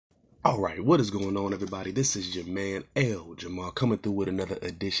All right, what is going on, everybody? This is your man L Jamal coming through with another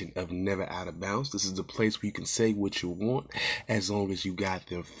edition of Never Out of Bounds. This is the place where you can say what you want as long as you got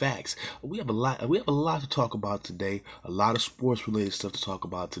them facts. We have a lot to talk about today. A lot of sports related stuff to talk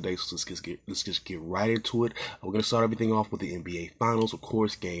about today. So let's just get right into it. We're gonna start everything off with the NBA Finals. Of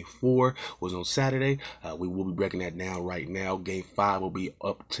course, Game 4 was on Saturday. We will be breaking that down right now. Game 5 will be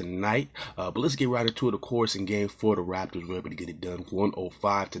up tonight. But let's get right into it. Of course, in Game 4, the Raptors were able to get it done,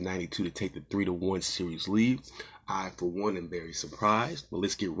 105-92. To take the 3-1 series lead. I, for one, am very surprised, but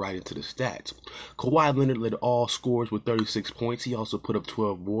let's get right into the stats. Kawhi Leonard led all scorers with 36 points. He also put up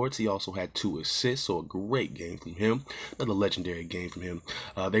 12 boards. He also had 2 assists, so a great game from him. Another legendary game from him.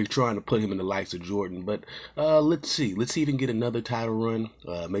 They're trying to put him in the likes of Jordan, but let's see. Let's see if he can get another title run,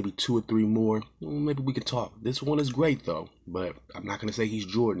 maybe 2 or 3 more. Maybe we can talk. This one is great, though, but I'm not going to say he's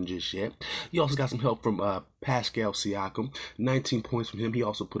Jordan just yet. He also got some help from Pascal Siakam, 19 points from him. He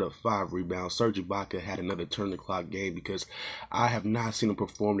also put up 5 rebounds. Serge Ibaka had another turn the clock game because I have not seen him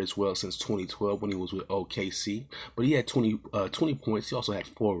perform this well since 2012 when he was with OKC. But he had 20 points. He also had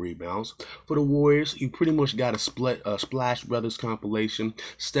 4 rebounds. For the Warriors, you pretty much got a Splash Brothers compilation.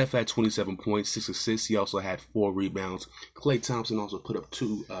 Steph had 27 points, 6 assists. He also had 4 rebounds. Klay Thompson also put up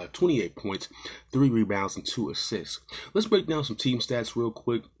 28 points, 3 rebounds, and 2 assists. Let's break down some team stats real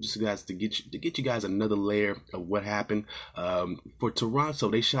quick, just guys to get you guys another layer of what happened. For Toronto,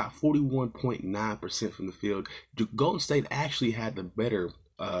 they shot 41.9% from the field. Golden State actually had the better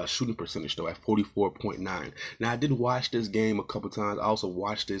shooting percentage though at 44.9. Now I did watch this game a couple times. I also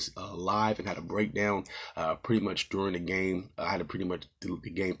watched this live and had a breakdown pretty much during the game. I had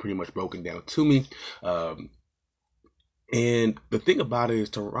the game pretty much broken down to me. And the thing about it is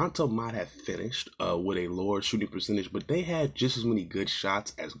Toronto might have finished with a lower shooting percentage, but they had just as many good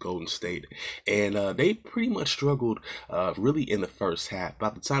shots as Golden State. And they pretty much struggled really in the first half.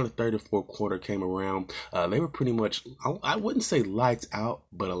 By the time the third and fourth quarter came around, they were pretty much, I wouldn't say lights out,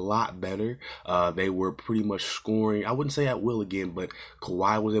 but a lot better. They were pretty much scoring. I wouldn't say at will again, but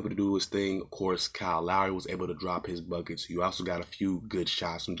Kawhi was able to do his thing. Of course, Kyle Lowry was able to drop his buckets. You also got a few good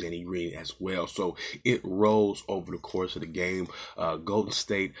shots from Danny Green as well. So it rose over the course of the game. Golden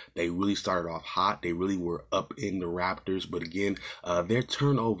State, they really started off hot. They really were up in the Raptors, but again, their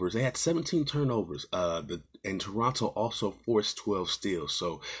turnovers, they had 17 turnovers. And Toronto also forced 12 steals,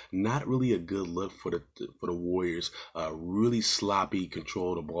 so not really a good look for the Warriors. Really sloppy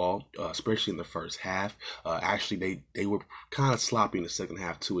control of the ball, especially in the first half. Actually, they were kind of sloppy in the second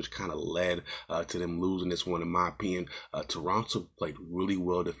half too, which kind of led to them losing this one. In my opinion, Toronto played really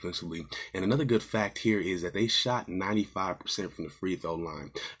well defensively. And another good fact here is that they shot 95% from the free throw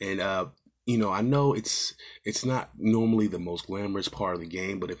line. And I know it's not normally the most glamorous part of the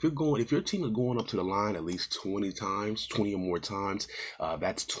game, but if your team is going up to the line at least 20 times, 20 or more times,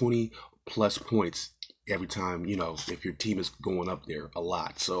 that's 20 plus points every time, if your team is going up there a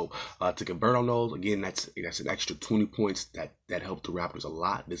lot. So to convert on those, again, that's an extra 20 points that helped the Raptors a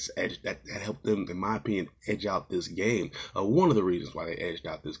lot. That helped them, in my opinion, edge out this game. One of the reasons why they edged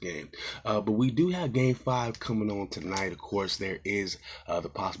out this game. But we do have Game 5 coming on tonight. Of course, there is the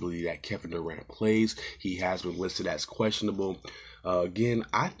possibility that Kevin Durant plays. He has been listed as questionable. Again,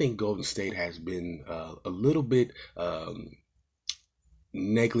 I think Golden State has been a little bit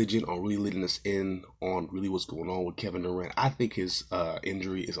negligent on really letting us in on really what's going on with Kevin Durant. I think his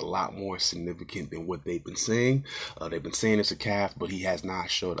injury is a lot more significant than what they've been saying. They've been saying it's a calf, but he has not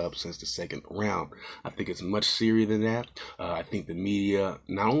showed up since the second round. I think it's much serious than that. I think the media,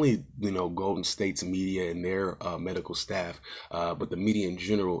 not only Golden State's media and their medical staff, but the media in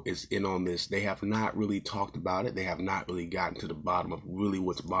general is in on this. They have not really talked about it. They have not really gotten to the bottom of really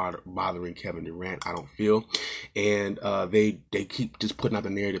what's bothering Kevin Durant, I don't feel. And they keep just putting out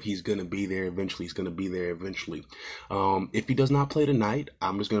the narrative he's going to be there eventually. He's going to be there eventually. If he does not play tonight,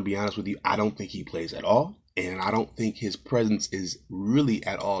 I'm just going to be honest with you. I don't think he plays at all. And I don't think his presence is really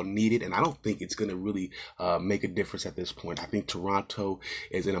at all needed. And I don't think it's going to really make a difference at this point. I think Toronto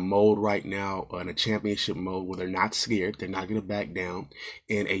is in a mode right now, in a championship mode, where they're not scared. They're not going to back down.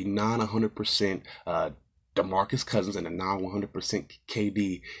 And a non-100% DeMarcus Cousins and a non-100%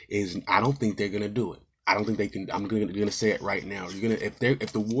 KD I don't think they're going to do it. I don't think they can. I'm gonna say it right now. If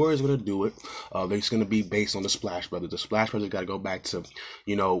the Warriors are gonna do it, they're just gonna be based on the Splash Brothers. The Splash Brothers got to go back to,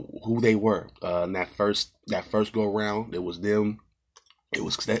 who they were in that first go around. It was them. It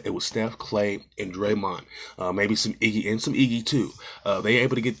was Steph, Klay, and Draymond. Maybe some Iggy too. They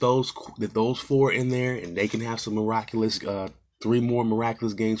able to get those 4 in there, and they can have some miraculous 3 more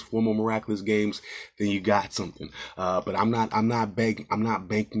miraculous games, 4 more miraculous games, then you got something. But I'm not banking on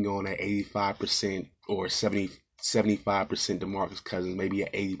that 85% or 70 75% DeMarcus Cousins, maybe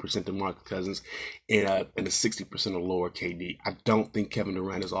at 80% DeMarcus Cousins, and a 60% or lower KD. I don't think Kevin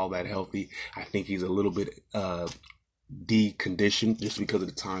Durant is all that healthy. I think he's a little bit deconditioned just because of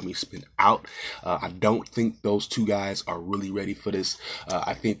the time he spent out. I don't think those two guys are really ready for this.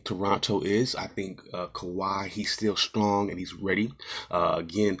 I think Toronto is. I think Kawhi, he's still strong and he's ready.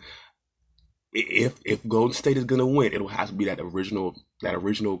 Again, if Golden State is gonna win, it'll have to be that original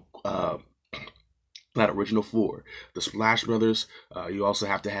four, the Splash Brothers. You also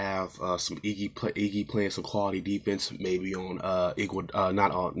have to have some Iggy playing some quality defense, maybe on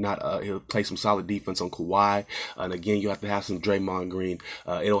he'll play some solid defense on Kawhi, and again you have to have some Draymond Green.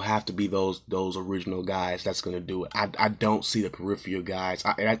 It'll have to be those original guys that's gonna do it. I don't see the peripheral guys.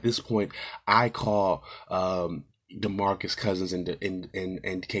 At this point, I call DeMarcus Cousins and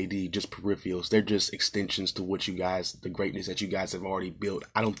KD just peripherals. They're just extensions to what you guys, the greatness that you guys have already built.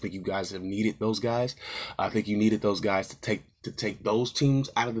 I don't think you guys have needed those guys. I think you needed those guys to take those teams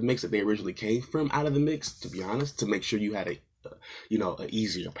out of the mix that they originally came from out of the mix, to be honest, to make sure you had an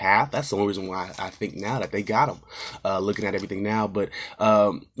easier path. That's the only reason why I think now that they got them, looking at everything now. But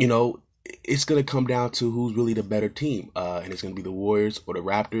it's going to come down to who's really the better team, and it's going to be the Warriors or the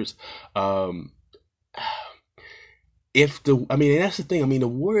Raptors. And that's the thing. I mean, the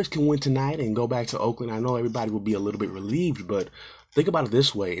Warriors can win tonight and go back to Oakland. I know everybody will be a little bit relieved, but think about it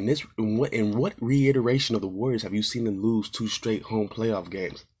this way: in what reiteration of the Warriors have you seen them lose 2 straight home playoff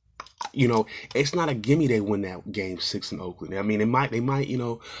games? It's not a gimme they win that game 6 in Oakland. I mean, they might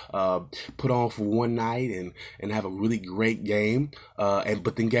put on for one night and have a really great game.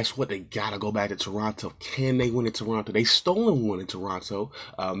 But then guess what? They gotta go back to Toronto. Can they win in Toronto? They stolen one in Toronto.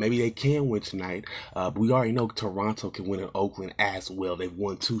 Maybe they can win tonight. But we already know Toronto can win in Oakland as well. They've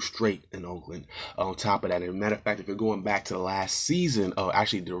won 2 straight in Oakland. On top of that, as a matter of fact, if you're going back to the last season,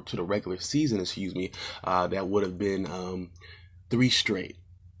 to the regular season, that would have been 3 straight.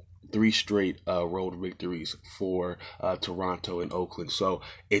 3 straight road victories for Toronto and Oakland. So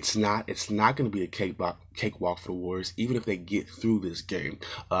it's not going to be a cakewalk for the Warriors, even if they get through this game.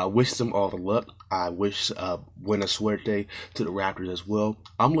 I wish them all the luck. I wish buena suerte to the Raptors as well.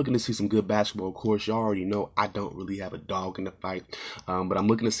 I'm looking to see some good basketball. Of course, y'all already know I don't really have a dog in the fight, but I'm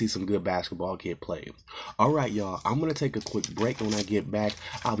looking to see some good basketball get played. All right, y'all. I'm going to take a quick break. When I get back,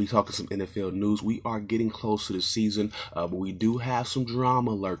 I'll be talking some NFL news. We are getting close to the season, but we do have some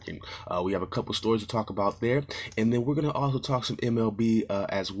drama lurking. We have a couple stories to talk about there, and then we're going to also talk some MLB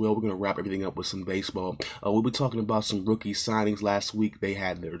as well. We're going to wrap everything up with some baseball. We'll be talking about some rookie signings. Last week they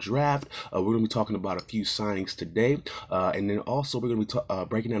had their draft. We're going to be talking about a few signings today, and then also we're going to be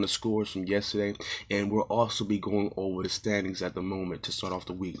breaking down the scores from yesterday, and we'll also be going over the standings at the moment to start off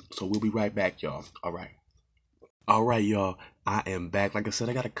the week. So we'll be right back, y'all. All right, y'all. I am back. Like I said,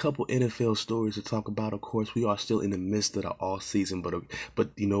 I got a couple NFL stories to talk about. Of course, we are still in the midst of the off season, but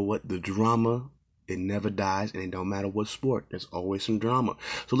you know what? The drama, it never dies, and it don't matter what sport. There's always some drama.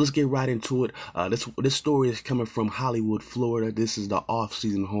 So let's get right into it. This story is coming from Hollywood, Florida. This is the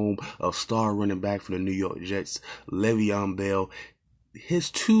off-season home of star running back for the New York Jets, Le'Veon Bell.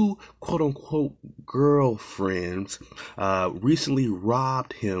 His 2 quote-unquote girlfriends recently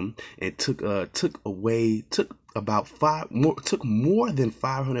robbed him and took more than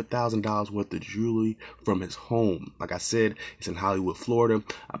 $500,000 worth of jewelry from his home. Like I said, it's in Hollywood, Florida.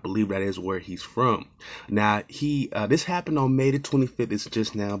 I believe that is where he's from. Now, this happened on May the 25th. It's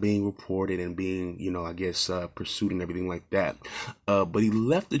just now being reported and being, pursued and everything like that. But he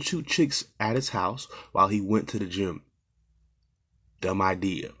left the 2 chicks at his house while he went to the gym. Dumb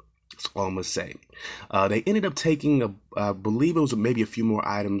idea. That's all I'm going to say. They ended up taking, I believe it was maybe a few more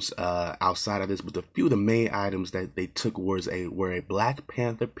items outside of this, but a few of the main items that they took were a Black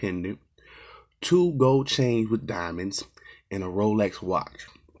Panther pendant, 2 gold chains with diamonds, and a Rolex watch.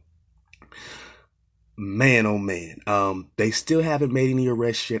 Man, oh man. They still haven't made any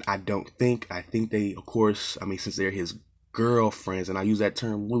arrests yet, I don't think. I think they, of course, since they're his girlfriends, and I use that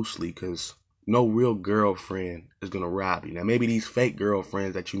term loosely because no real girlfriend is going to rob you. Now, maybe these fake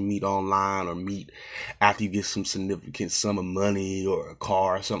girlfriends that you meet online or meet after you get some significant sum of money or a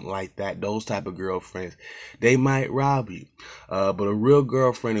car or something like that, those type of girlfriends, they might rob you. But a real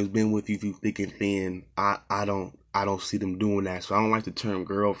girlfriend who's been with you through thick and thin, I don't see them doing that. So I don't like the term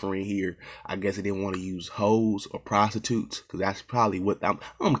girlfriend here. I guess they didn't want to use hoes or prostitutes, because that's probably what I'm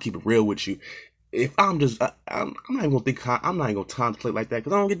going to keep it real with you. If I'm just, I'm not even gonna contemplate like that,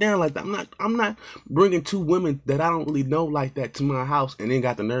 because I don't get down like that. I'm not bringing 2 women that I don't really know like that to my house and then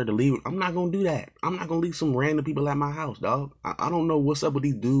got the nerve to leave them. I'm not gonna do that. I'm not gonna leave some random people at my house, dog. I don't know what's up with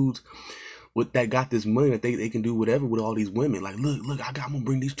these dudes with that got this money that they can do whatever with all these women. Like, look, I'm gonna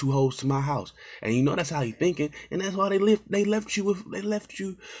bring these two hoes to my house, and you know that's how he thinking, and that's why they left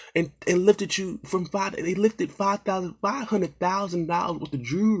you and lifted you from they lifted $500,000 worth of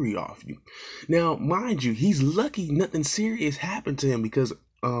jewelry off you. Now, mind you, he's lucky nothing serious happened to him, because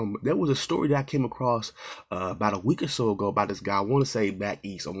there was a story that I came across about a week or so ago about this guy. I want to say back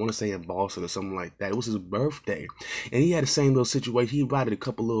east. I want to say in Boston or something like that. It was his birthday, and he had the same little situation. He invited a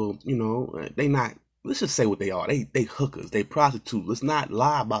couple little, they not. Let's just say what they are. They hookers. They prostitutes. Let's not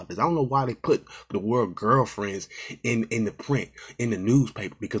lie about this. I don't know why they put the word girlfriends in the print, in the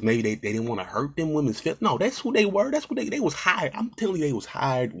newspaper, because maybe they didn't want to hurt them women's feelings. No, that's who they were. That's what they was hired. I'm telling you, they was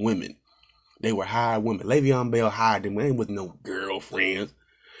hired women. They were hired women. Le'Veon Bell hired them. They wasn't no girlfriends.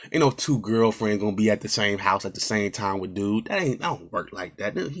 Ain't no two girlfriends gonna be at the same house at the same time with dude. That don't work like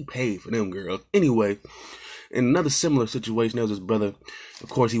that. He paid for them girls. Anyway, in another similar situation, there was his brother. Of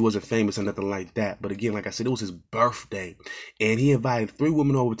course, he wasn't famous or nothing like that. But again, like I said, it was his birthday. And he invited 3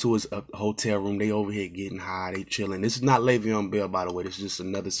 women over to his hotel room. They over here getting high. They chilling. This is not Le'Veon Bell, by the way. This is just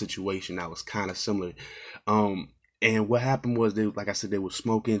another situation that was kind of similar. And what happened was, like I said, they were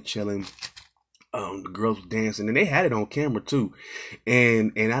smoking, chilling. The girls were dancing, and they had it on camera too.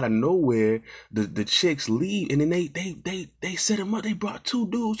 And out of nowhere, the chicks leave, and then they set him up. They brought 2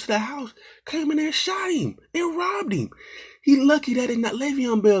 dudes to the house, came in there and shot him and robbed him. He lucky that it not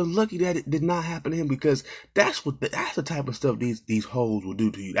Le'Veon Bell lucky that it did not happen to him, because that's the type of stuff these hoes will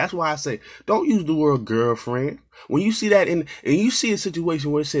do to you. That's why I say don't use the word girlfriend. When you see that and you see a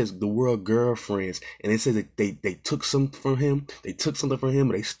situation where it says the word girlfriends, and it says that they took something from him, or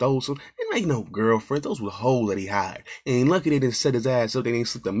they stole something, it ain't no girlfriends. Those were the hoes that he hired. And lucky they didn't set his ass up. They didn't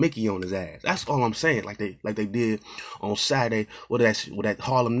slip the Mickey on his ass. That's all I'm saying. Like they did on Saturday with that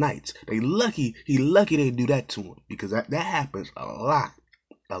Harlem Nights. He lucky they didn't do that to him, because that happens a lot.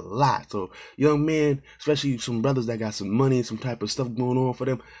 So young men, especially some brothers that got some money and some type of stuff going on for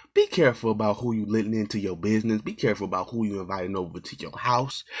them, be careful about who you letting into your business. Be careful about who you inviting over to your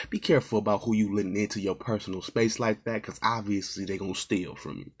house. Be careful about who you letting into your personal space like that, because obviously they gonna steal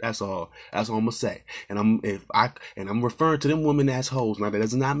from you. That's all I'm gonna say. And I'm referring to them women as hoes. Now that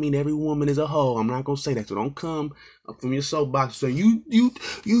does not mean every woman is a hoe. I'm not gonna say that. So don't come up from your soapbox and say you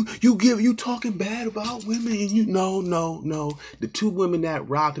talking bad about women, and no. The 2 women that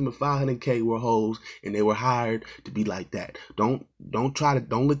robbed him of $500K were hoes, and they were hired to be like that. Don't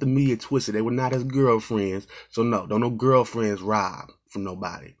let the media twist it. They were not his girlfriends. So no girlfriends rob from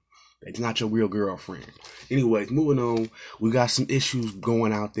nobody. It's not your real girlfriend. Anyways, moving on. We got some issues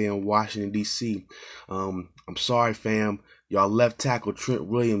going out there in Washington, D.C. I'm sorry, fam. Y'all left tackle Trent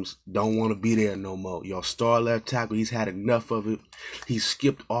Williams don't want to be there no more. Y'all star left tackle, he's had enough of it. He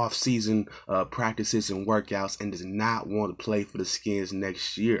skipped off-season practices and workouts and does not want to play for the Skins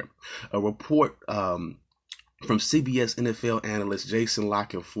next year. A report from CBS NFL analyst Jason La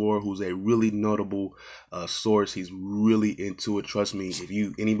Canfora, who's a really notable source. He's really into it. Trust me, if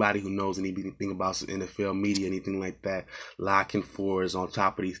anybody who knows anything about NFL media, anything like that, La Canfora is on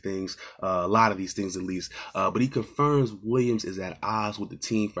top of these things, a lot of these things at least. But he confirms Williams is at odds with the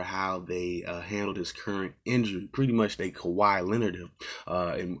team for how they handled his current injury. Pretty much they Kawhi Leonard him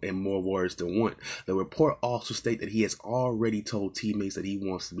in more words than one. The report also states that he has already told teammates that he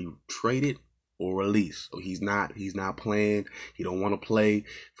wants to be traded or release. So he's not playing. He don't want to play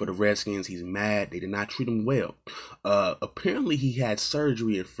for the Redskins. He's mad. They did not treat him well. Apparently he had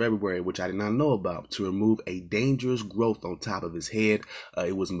surgery in February, which I did not know about, to remove a dangerous growth on top of his head.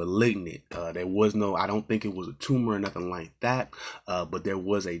 It was malignant. There was I don't think it was a tumor or nothing like that. But there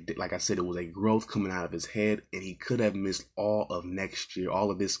was like I said, it was a growth coming out of his head, and he could have missed all of next year,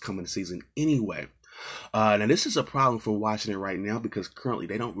 all of this coming season anyway. Now this is a problem for Washington right now, because currently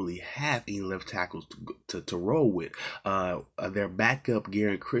they don't really have any left tackles to roll with. Their backup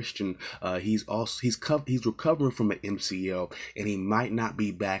Garen Christian, he's recovering from an MCL, and he might not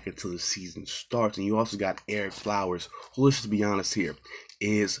be back until the season starts. And you also got Eric Flowers, who, let's just be honest here,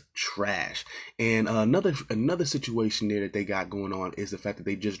 is trash. And another situation there that they got going on is the fact that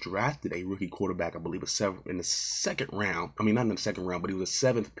they just drafted a rookie quarterback, I believe in the second round. I mean, not in the second round, but he was a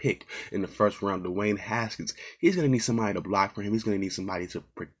 7th pick in the first round, Dwayne Haskins. He's going to need somebody to block for him. He's going to need somebody to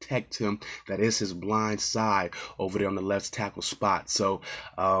protect him. That is his blind side over there on the left tackle spot. So,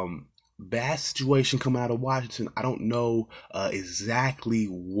 bad situation coming out of Washington. I don't know exactly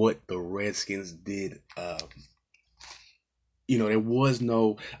what the Redskins did. There was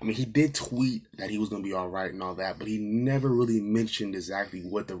he did tweet that he was going to be all right and all that, but he never really mentioned exactly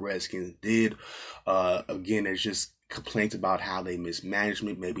what the Redskins did. Again, there's just complaints about how they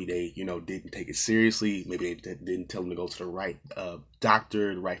mismanagement. Maybe they, didn't take it seriously. Maybe they didn't tell them to go to the right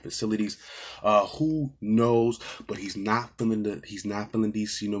doctor, the right facilities. Who knows? But he's not feeling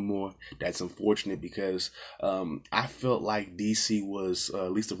DC no more. That's unfortunate because I felt like DC was,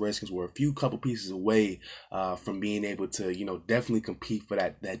 at least the Redskins were a couple pieces away from being able to, definitely compete for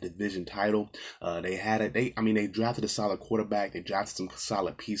that division title. They drafted a solid quarterback. They drafted some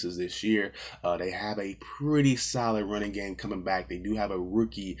solid pieces this year. They have a pretty solid running game coming back. They do have a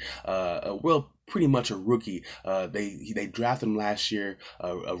rookie, pretty much a rookie. They drafted him last year,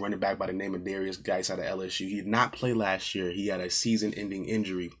 a running back by the name of Darius Geis out of LSU. He did not play last year. He had a season-ending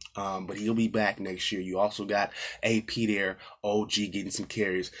injury, but he'll be back next year. You also got AP there, OG getting some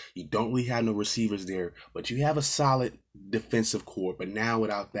carries. You don't really have no receivers there, but you have a solid defensive core. But now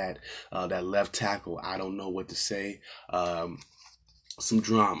without that left tackle, I don't know what to say. Some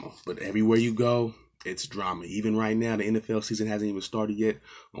drama, but everywhere you go, it's drama. Even right now, the NFL season hasn't even started yet.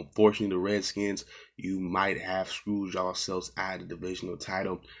 Unfortunately, the Redskins, you might have screwed yourselves out of the divisional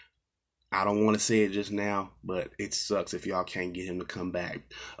title. I don't want to say it just now, but it sucks if y'all can't get him to come back.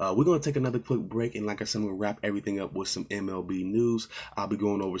 We're going to take another quick break, and like I said, I'm going to wrap everything up with some MLB news. I'll be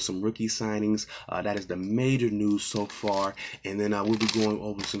going over some rookie signings. That is the major news so far, and then we'll be going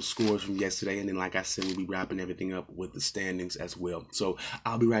over some scores from yesterday, and then like I said, we'll be wrapping everything up with the standings as well. So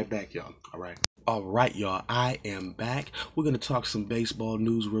I'll be right back, y'all. All right, y'all, I am back. We're going to talk some baseball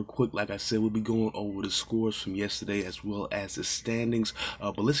news real quick. Like I said, we'll be going over the scores from yesterday as well as the standings.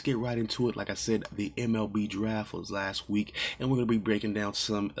 But let's get right into it. Like I said, the MLB draft was last week, and we're going to be breaking down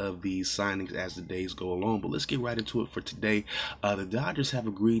some of these signings as the days go along. But let's get right into it for today. The Dodgers have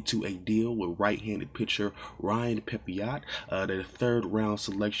agreed to a deal with right-handed pitcher Ryan Pepiot, the third-round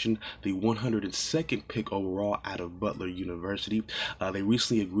selection, the 102nd pick overall out of Butler University. They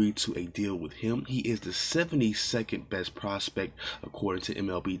recently agreed to a deal with him. He is the 72nd best prospect according to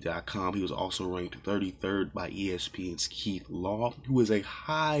MLB.com. He was also ranked 33rd by ESPN's Keith Law, who is a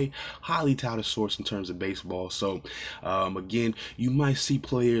highly touted source in terms of baseball. So again, you might see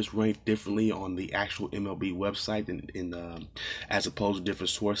players ranked differently on the actual MLB website as opposed to different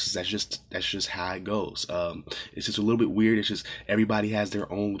sources. That's just how it goes. It's just a little bit weird. It's just everybody has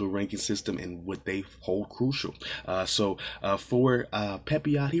their own little ranking system and what they hold crucial. So for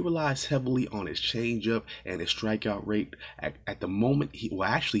Pepiot, he relies heavily on his changeup and his strikeout rate. At the moment, he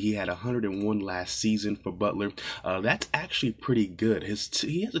had 101 last season for Butler. That's actually pretty good.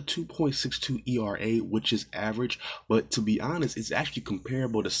 He has a 2.62 ERA, which is average, but to be honest, it's actually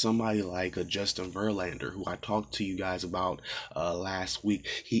comparable to somebody like a Justin Verlander, who I talked to you guys about last week.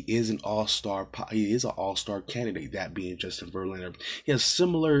 He is an all-star. He is an all-star candidate, that being Justin Verlander. He has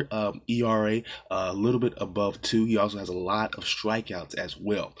similar ERA, a little bit above 2. He also has a lot of strikeouts as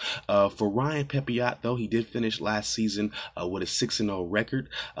well. For Ryan Pepiot, though, he did finish last season with a 6-0 record.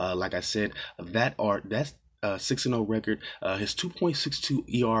 Like I said, that's 6-0 record. His 2.62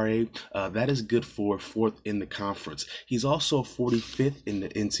 ERA, that is good for 4th in the conference. He's also 45th in the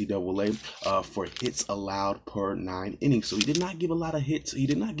NCAA for hits allowed per 9 innings. So he did not give a lot of hits. He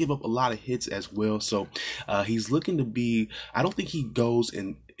did not give up a lot of hits as well. So he's looking to be, I don't think he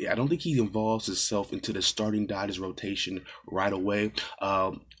involves himself into the starting Dodgers rotation right away.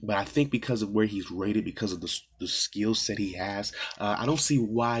 But I think because of where he's rated, because of the skill set he has, I don't see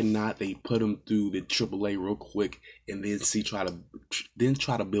why not they put him through the AAA real quick and then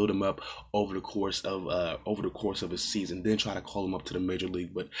try to build him up over the course of his season, then try to call him up to the major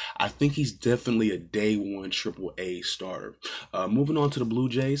league. But I think he's definitely a day one AAA starter. Moving on to the Blue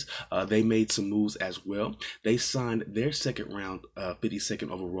Jays, they made some moves as well. They signed their second round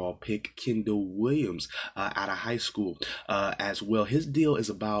 52nd overall pick, Kendall Williams, out of high school as well. His deal is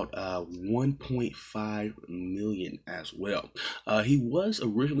about 1.5 million as well. He was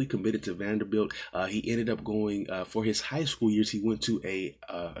originally committed to Vanderbilt. He ended up going for his high school years. He went to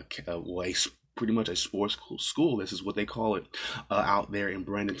pretty much a sports school. This is what they call it out there in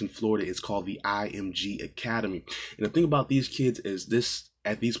Bradenton, Florida. It's called the IMG Academy. And the thing about these kids is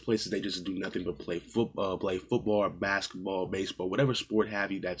at these places, they just do nothing but play football, or basketball, baseball, whatever sport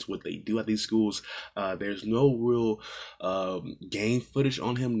have you. That's what they do at these schools. There's no real game footage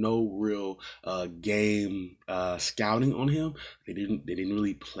on him, no real game scouting on him. They didn't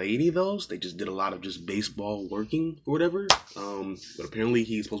really play any of those. They just did a lot of just baseball working or whatever. But apparently,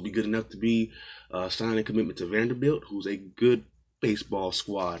 he's supposed to be good enough to be signing a commitment to Vanderbilt, who's a good baseball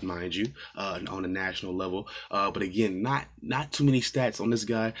squad, mind you, on a national level. But again, not too many stats on this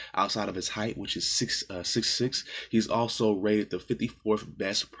guy outside of his height, which is 6'6". He's also rated the 54th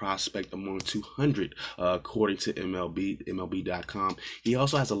best prospect among 200, according to MLB.com. He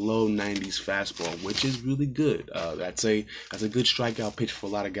also has a low 90s fastball, which is really good. That's a good strikeout pitch for a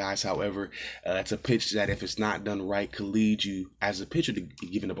lot of guys. However, that's a pitch that, if it's not done right, could lead you as a pitcher to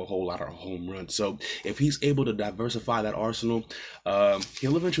giving up a whole lot of home runs. So if he's able to diversify that arsenal,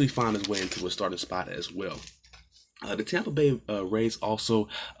 he'll eventually find his way into a starting spot as well. The Tampa Bay Rays also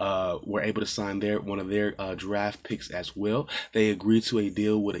were able to sign one of their draft picks as well. They agreed to a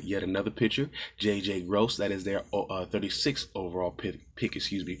deal with yet another pitcher, J.J. Gross. That is their 36th overall pick.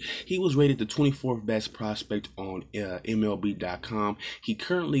 He was rated the 24th best prospect on MLB.com. He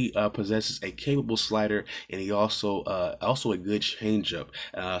currently possesses a capable slider, and he also a good changeup.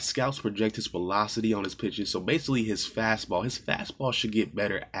 Scouts project his velocity on his pitches, so basically his fastball should get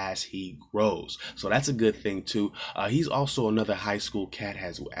better as he grows. So that's a good thing too. He's also another high school cat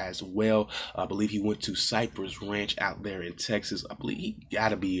as well. I believe he went to Cypress Ranch out there in Texas. I believe he got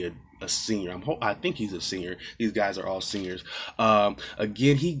to be a senior. I think he's a senior. These guys are all seniors.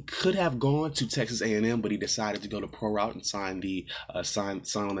 Again, he could have gone to Texas A&M, but he decided to go the pro route and sign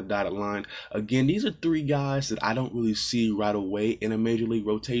on the dotted line. Again, these are three guys that I don't really see right away in a major league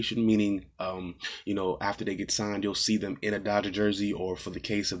rotation, meaning, after they get signed, you'll see them in a Dodger jersey, or for the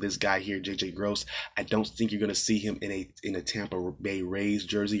case of this guy here, J.J. Gross, I don't think you're going to see him in a Tampa Bay Rays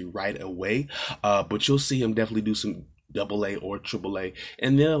jersey right away, but you'll see him definitely do some AA or AAA,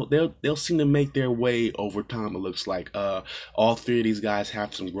 and they'll seem to make their way over time. It looks like all three of these guys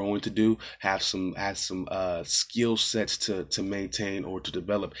have some growing to do, have some skill sets to maintain or to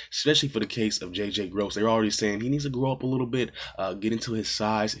develop, especially for the case of J.J. Gross. They're already saying he needs to grow up a little bit, get into his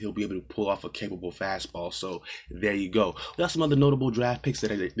size. He'll be able to pull off a capable fastball. So there you go. We got some other notable draft picks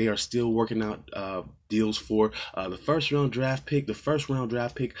that they are still working out deals for. The first round draft pick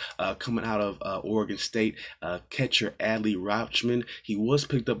coming out of Oregon State, catcher Adley Rutschman. He was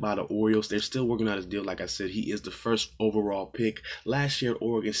picked up by the Orioles. They're still working out his deal. Like I said, he is the first overall pick. Last year at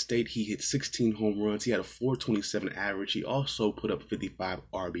Oregon State, he hit 16 home runs. He had a 427 average. He also put up 55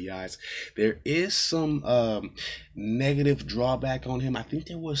 RBIs. There is some negative drawback on him. I think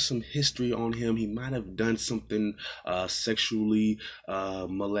there was some history on him. He might have done something sexually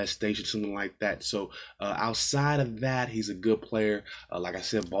molestation, something like that. So outside of that, he's a good player. Like I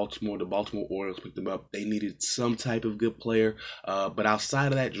said, the Baltimore Orioles picked him up. They needed some type of good player, but outside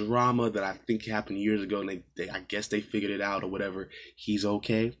of that drama that I think happened years ago, and I guess they figured it out or whatever, he's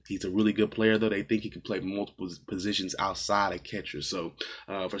okay. He's a really good player, though. They think he can play multiple positions outside of catcher. So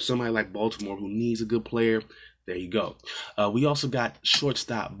for somebody like Baltimore who needs a good player, there you go. We also got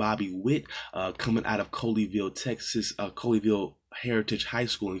shortstop Bobby Witt coming out of Colleyville, Texas. Colleyville Heritage High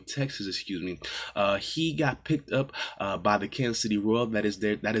School in Texas, he got picked up by the Kansas City Royals. That is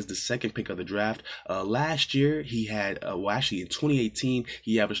the second pick of the draft. Last year he had in 2018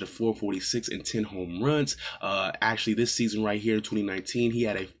 he averaged a 446 and 10 home runs. Actually this season right here in 2019 he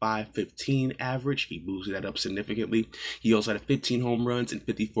had a 515 average. He boosted that up significantly. He also had 15 home runs and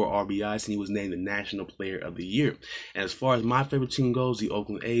 54 RBIs, and he was named the National Player of the Year. And as far as my favorite team goes, the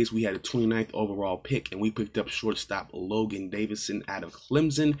Oakland A's, we had a 29th overall pick, and we picked up shortstop Logan Davis out of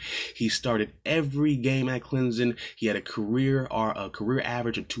Clemson. He started every game at Clemson. He had a career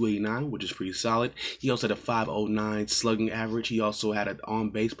average of 289, which is pretty solid. He also had a 509 slugging average. He also had an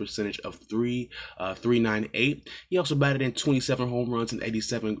on-base percentage of 398. He also batted in 27 home runs and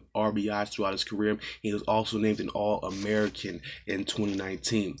 87 RBIs throughout his career. He was also named an All-American in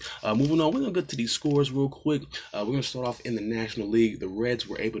 2019. Moving on, we're going to get to these scores real quick. We're going to start off in the National League. The Reds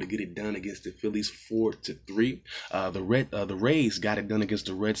were able to get it done against the Phillies 4-3. The Rays got it done against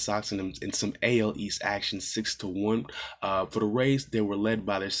the Red Sox in some AL East action 6-1. For the Rays, they were led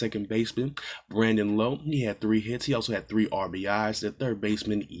by their second baseman, Brandon Lowe. He had 3 hits. He also had 3 RBIs. Their third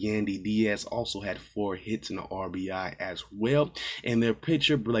baseman, Yandy Diaz, also had 4 hits and an RBI as well. And their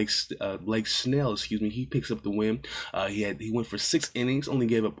pitcher, Blake Snell, he picks up the win. He went for 6 innings, only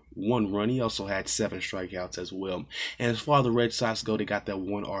gave up 1 run. He also had 7 strikeouts as well. And as far as the Red Sox go, they got that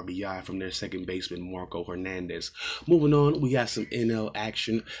 1 RBI from their second baseman, Marco Hernandez. Moving on, we got some NL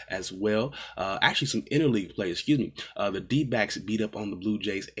action as well. Actually, some interleague play. The D-backs beat up on the Blue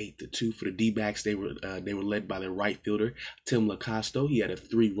Jays 8-2. For the D-backs, they were led by their right fielder Tim LaCosto. He had a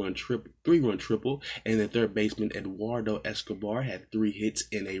 3-run triple, and their third baseman Eduardo Escobar had 3 hits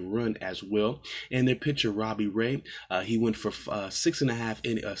and a run as well. And their pitcher Robbie Ray, he went for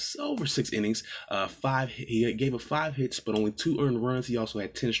over 6 innings. He gave up 5 hits, but only 2 earned runs. He also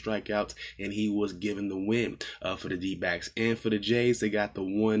had 10 strikeouts, and he was given the win for the D-backs. And And for the Jays, they got the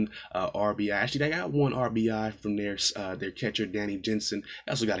one RBI. Actually, they got one RBI from their catcher, Danny Jensen.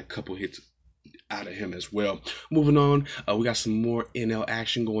 They also got a couple hits out of him as well. Moving on, we got some more NL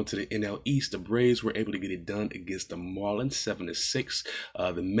action going to the NL East. The Braves were able to get it done against the Marlins 7-6.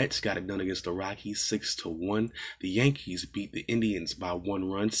 The Mets got it done against the Rockies 6-1. The Yankees beat the Indians by 1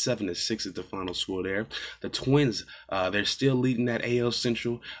 run. 7-6 is the final score there. The Twins, they're still leading that AL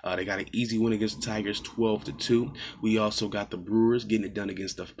Central. They got an easy win against the Tigers 12-2. We also got the Brewers getting it done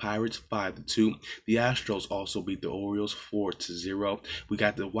against the Pirates 5-2. The Astros also beat the Orioles 4-0. We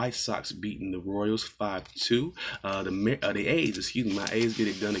got the White Sox beating the Royals 5-2. The A's, my A's get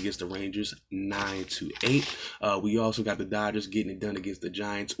it done against the Rangers 9-8. We also got the Dodgers getting it done against the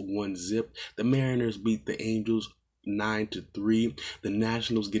Giants 1-0. The Mariners beat the Angels 9-3. The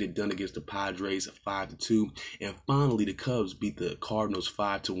Nationals get it done against the Padres 5-2. And finally, the Cubs beat the Cardinals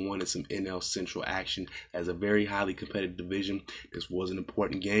 5-1 in some NL Central action. As a very highly competitive division, this was an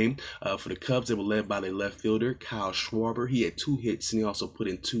important game. For the Cubs, they were led by their left fielder, Kyle Schwarber. He had 2 hits and he also put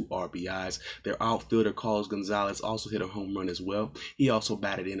in 2 RBIs. Their outfielder, Carlos Gonzalez, also hit a home run as well. He also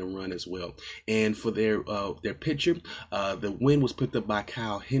batted in a run as well. And for their pitcher, the win was picked up by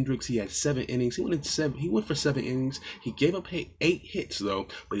Kyle Hendricks. He had 7 innings. He went for 7 innings. He gave up 8 hits, though,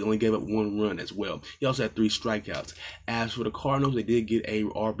 but he only gave up 1 run as well. He also had 3 strikeouts. As for the Cardinals, they did get a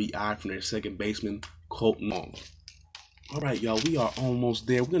RBI from their second baseman, Colton Long. All right, y'all, we are almost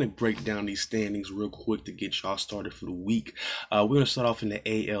there. We're going to break down these standings real quick to get y'all started for the week. We're going to start off in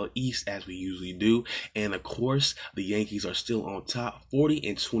the AL East as we usually do. And, of course, the Yankees are still on top.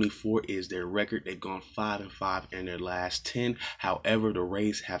 40-24 is their record. They've gone 5-5 in their last 10. However, the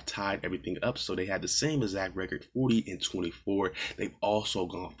Rays have tied everything up, so they had the same exact record, 40-24. They've also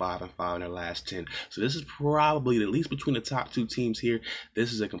gone 5-5 in their last 10. So this is probably, at least between the top 2 teams here,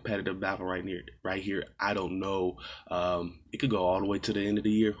 this is a competitive battle right here. I don't know. It could go all the way to the end of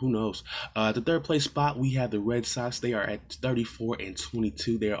the year. Who knows? The third place spot, we have the Red Sox. They are at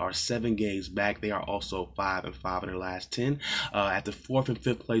 34-22. There are 7 games back. They are also 5-5 in their last 10. At the 4th and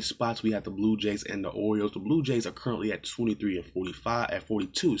 5th place spots, we have the Blue Jays and the Orioles. The Blue Jays are currently at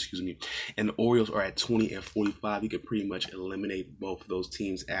 42, and the Orioles are at 20-45. You can pretty much eliminate both of those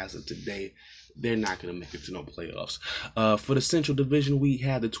teams as of today. They're not going to make it to no playoffs. For the Central Division, we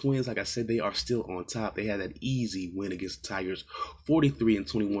have the Twins. Like I said, they are still on top. They had that easy win against the Tigers.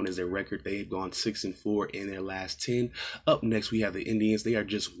 43-21 is their record. They've gone 6-4 in their last 10. Up next, we have the Indians. They are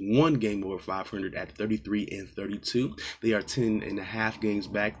just 1 game over 500 at 33-32. They are 10.5 games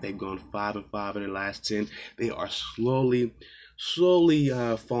back. They've gone 5-5 in their last 10. They are slowly falling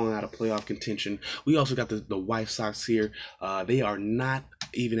out of playoff contention. We also got the White Sox here. They are not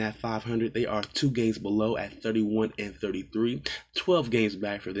even at 500. They are 2 games below at 31-33. 12 games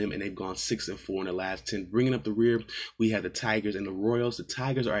back for them, and they've gone 6-4 in the last 10. Bringing up the rear, we have the Tigers and the Royals. The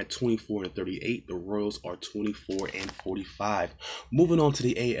Tigers are at 24-38. The Royals are 24-45. Moving on to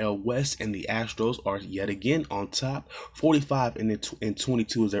the AL West, and the Astros are yet again on top.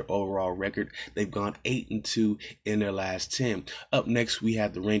 45-22 is their overall record. They've gone 8-2 in their last 10. Up next, we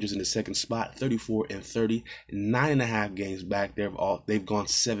have the Rangers in the second spot, 34-30, 9.5 games back. They've gone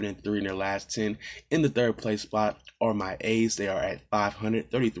 7-3 in their last 10. In the third place spot are my A's. They are at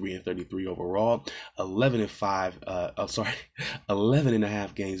 500, 33-33 overall,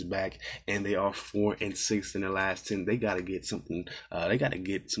 11.5 games back, and they are 4-6 in their last 10. They got to get something. They got to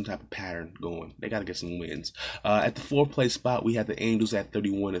get some type of pattern going. They got to get some wins. At the fourth place spot, we have the Angels at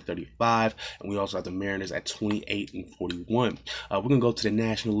 31-35, and we also have the Mariners at 28-41. We're gonna go to the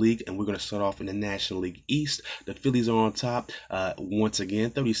National League, and we're gonna start off in the National League East. The Phillies are on top once again.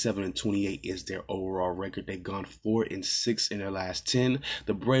 37-28 is their overall record. They've gone 4-6 in their last 10.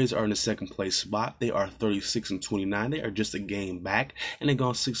 The Braves are in the second place spot. They are 36-29. They are just a game back, and they've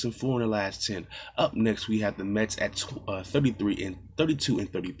gone 6-4 in their last 10. Up next, we have the Mets at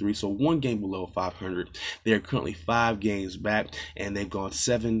 32-33, so 1 game below 500. They are currently 5 games back, and they've gone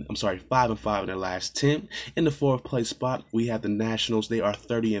 5-5 in their last 10. In the fourth place spot, we have the Nationals. They are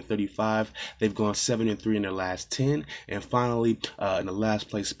 30-35. They've gone 7-3 in their last 10. And finally, in the last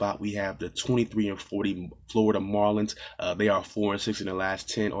place spot, we have the 23-40 Florida Marlins. They are 4-6 in the last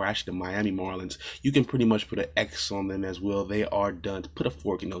 10, or actually the Miami Marlins. You can pretty much put an X on them as well. They are done. Put a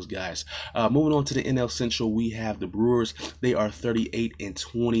fork in those guys. Moving on to the NL Central, we have the Brewers. They are 38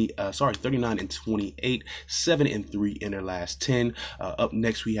 39 and 28, 7-3 in their last 10. Up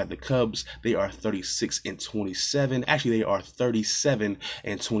next, we have the Cubs. They are 36 and 27. Actually, they are 37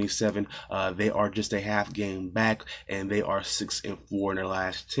 and 27. They are just a half game back, and they are 6-4 in their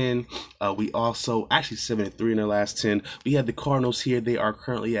last 10. We also actually 7-3 in their last 10. We have the Cardinals here. They are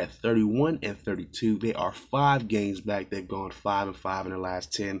currently at 31 and 32. They are 5 games back. They've gone 5-5 in their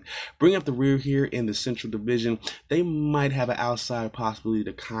last 10. Bring up the rear here in the Central Division. They might have an outside possibility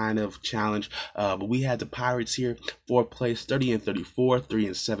to kind of challenge, but we had the Pirates here, 4th place, 30 and 34,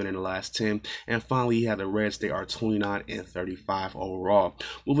 3-7 in the last 10. And finally, you have the Reds. They are 29 and 35 overall.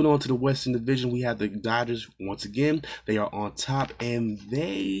 Moving on to the Western Division, we have the Dodgers. Once again, they are on top, and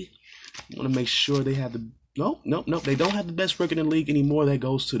they want to make sure they have the No, they don't have the best record in the league anymore. That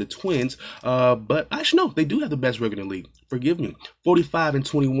goes to the Twins. But actually, no, they do have the best record in the league. Forgive me. 45 and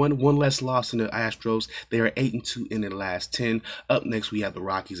 21, one less loss than the Astros. They are 8-2 in their last 10. Up next, we have the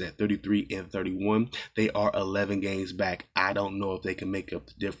Rockies at 33 and 31. They are 11 games back. I don't know if they can make up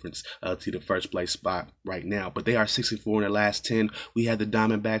the difference to the first place spot right now, but they are 6-4 in their last 10. We have the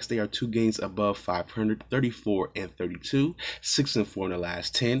Diamondbacks. They are 2 games above 500, 34 and 32, 6-4 in their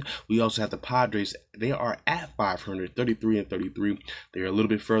last 10. We also have the Padres. They are at 500, 33 and 33. They're a little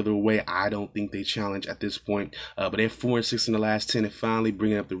bit further away. I don't think they challenge at this point, but they're 4-6 in the last 10. And finally,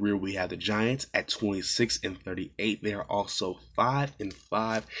 bringing up the rear, we have the Giants at 26 and 38. They are also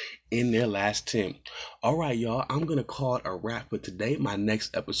 5-5 in their last 10. All right, y'all, I'm going to call it a wrap for today. My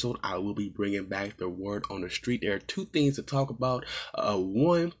next episode, I will be bringing back the word on the street. There are 2 things to talk about.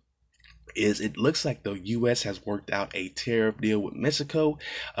 One is it looks like the U.S. has worked out a tariff deal with Mexico.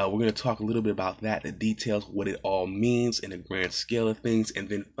 We're going to talk a little bit about that, the details, what it all means in the grand scale of things. And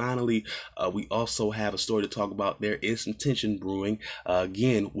then finally, we also have a story to talk about. There is some tension brewing,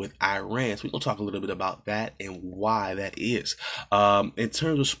 again, with Iran. So we're going to talk a little bit about that and why that is. In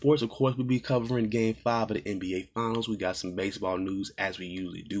terms of sports, of course, we'll be covering Game 5 of the NBA Finals. We got some baseball news, as we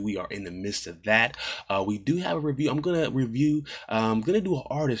usually do. We are in the midst of that. We do have a review. I'm going to do an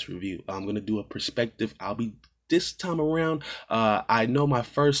artist review. I'm going to do a perspective. This time around, I know my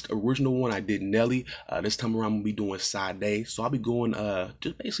first original one, I did Nelly. This time around, I'm going to be doing Sade. So I'll be going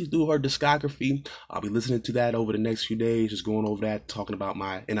just basically through her discography. I'll be listening to that over the next few days, just going over that, talking about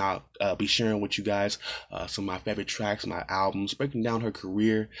and I'll be sharing with you guys some of my favorite tracks, my albums, breaking down her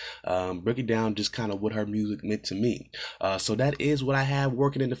career, breaking down just kind of what her music meant to me. So that is what I have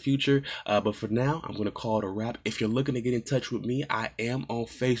working in the future. But for now, I'm going to call it a wrap. If you're looking to get in touch with me, I am on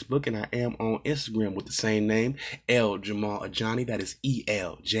Facebook and I am on Instagram with the same name. L Jamal Adjani, that is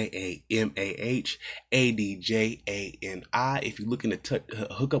ELJAMAH ADJANI. If you're looking to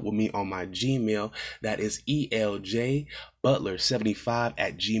hook up with me on my Gmail, that is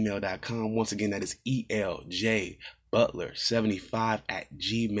ELJButler75@gmail.com. Once again, that is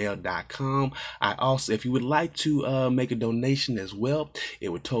ELJButler75@gmail.com. I also, if you would like to make a donation as well, it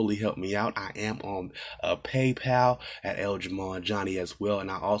would totally help me out. I am on PayPal at L Jamal Johnny as well, and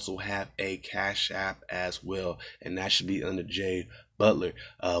I also have a Cash App as well, and that should be under J Butler.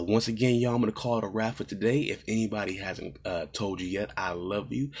 Once again, y'all, I'm gonna call it a wrap for today. If anybody hasn't told you yet, I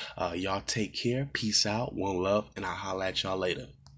love you. Y'all take care. Peace out. One love, and I'll holla at y'all later.